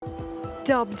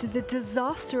Dubbed the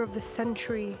disaster of the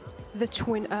century, the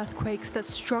twin earthquakes that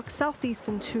struck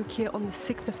southeastern Turkiye on the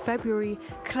 6th of February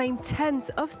claimed tens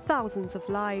of thousands of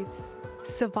lives.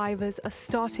 Survivors are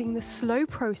starting the slow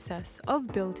process of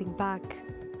building back.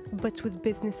 But with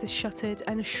businesses shuttered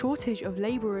and a shortage of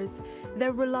labourers,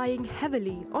 they're relying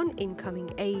heavily on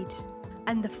incoming aid.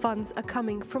 And the funds are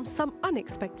coming from some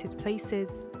unexpected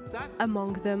places.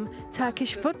 Among them,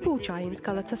 Turkish football giant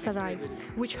Galatasaray,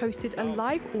 which hosted a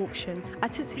live auction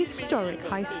at its historic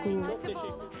high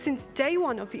school. Since day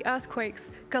one of the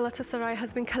earthquakes, Galatasaray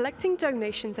has been collecting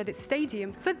donations at its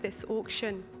stadium for this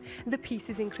auction. The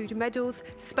pieces include medals,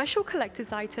 special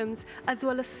collector's items, as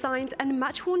well as signed and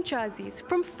match-worn jerseys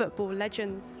from football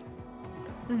legends.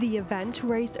 The event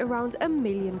raised around $1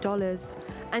 million,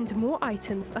 and more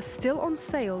items are still on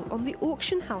sale on the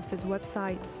auction house's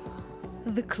website.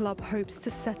 The club hopes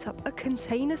to set up a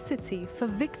container city for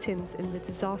victims in the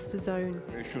disaster zone.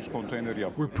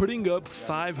 We're putting up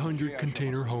 500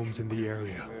 container homes in the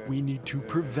area. We need to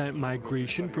prevent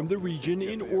migration from the region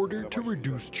in order to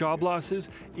reduce job losses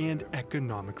and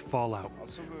economic fallout.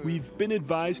 We've been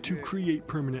advised to create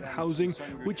permanent housing,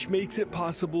 which makes it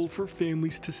possible for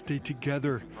families to stay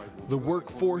together. The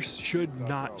workforce should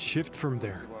not shift from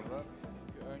there.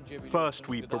 First,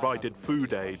 we provided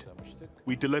food aid.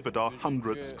 We delivered our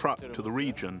 100th truck to the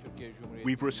region.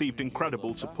 We've received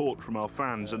incredible support from our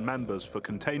fans and members for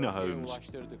container homes.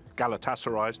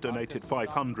 Galatasaray has donated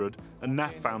 500 and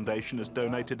NAF Foundation has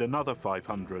donated another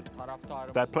 500.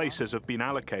 Their places have been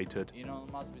allocated.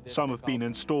 Some have been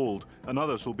installed and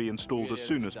others will be installed as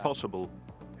soon as possible.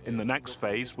 In the next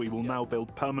phase, we will now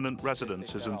build permanent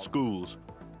residences and schools.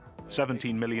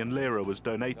 17 million lira was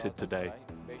donated today.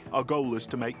 Our goal is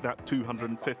to make that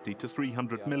 250 to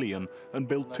 300 million and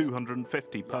build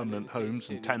 250 permanent homes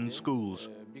and 10 schools.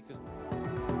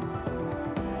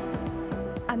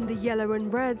 And the Yellow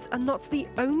and Reds are not the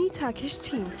only Turkish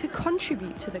team to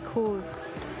contribute to the cause.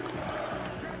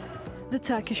 The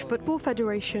Turkish Football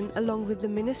Federation, along with the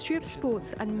Ministry of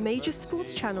Sports and major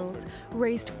sports channels,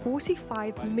 raised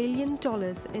 $45 million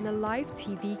in a live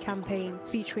TV campaign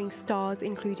featuring stars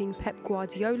including Pep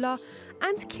Guardiola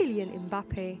and Kylian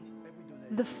Mbappe.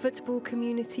 The football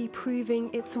community proving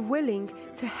it's willing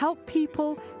to help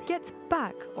people get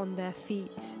back on their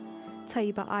feet.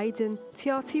 Tayyibe Aydin,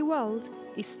 TRT World,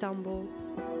 Istanbul.